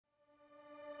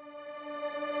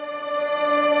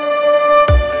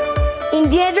In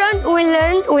the Edron, we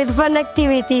learn with fun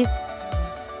activities.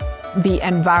 The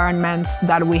environment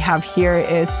that we have here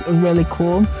is really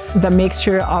cool. The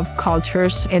mixture of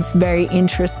cultures, it's very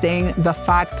interesting. The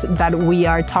fact that we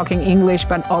are talking English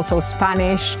but also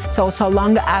Spanish. So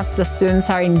long as the students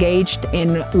are engaged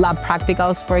in lab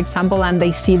practicals, for example, and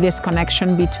they see this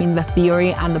connection between the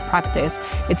theory and the practice,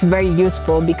 it's very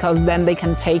useful because then they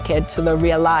can take it to the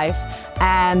real life.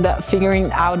 And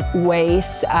figuring out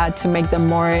ways to make them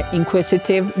more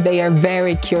inquisitive. They are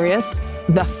very curious.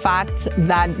 The fact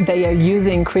that they are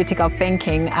using critical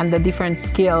thinking and the different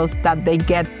skills that they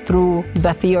get through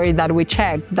the theory that we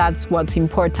check, that's what's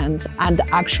important, and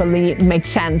actually make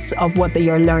sense of what they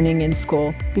are learning in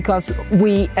school. Because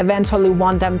we eventually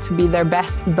want them to be their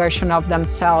best version of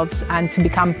themselves and to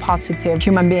become positive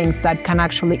human beings that can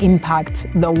actually impact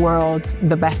the world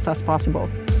the best as possible.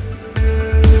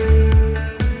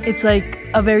 It's like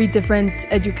a very different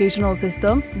educational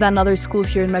system than other schools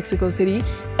here in Mexico City.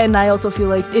 And I also feel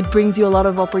like it brings you a lot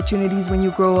of opportunities when you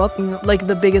grow up. Like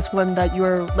the biggest one that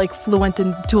you're like fluent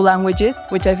in 2 languages,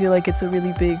 which I feel like it's a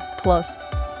really big plus.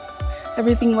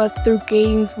 Everything was through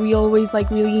games. We always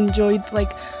like really enjoyed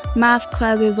like math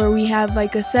classes, or we had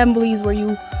like assemblies where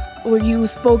you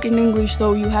spoke in English,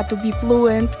 so you had to be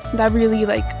fluent. That really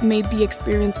like made the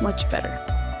experience much better.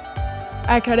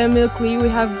 Academically, we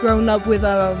have grown up with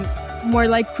a more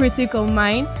like critical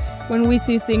mind when we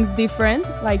see things different,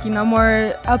 like in a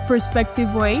more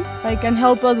perspective way, like can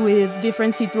help us with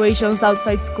different situations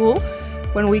outside school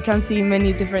when we can see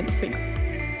many different things.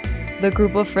 The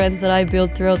group of friends that I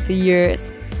built throughout the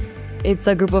years, it's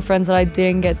a group of friends that I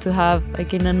didn't get to have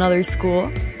like in another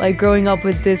school. Like growing up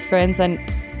with these friends and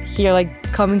here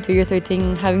like coming to year 13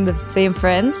 and having the same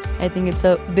friends, I think it's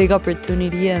a big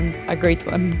opportunity and a great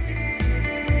one.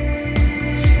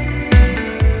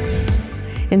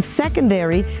 In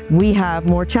secondary, we have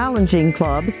more challenging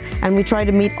clubs, and we try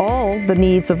to meet all the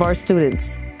needs of our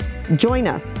students. Join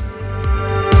us.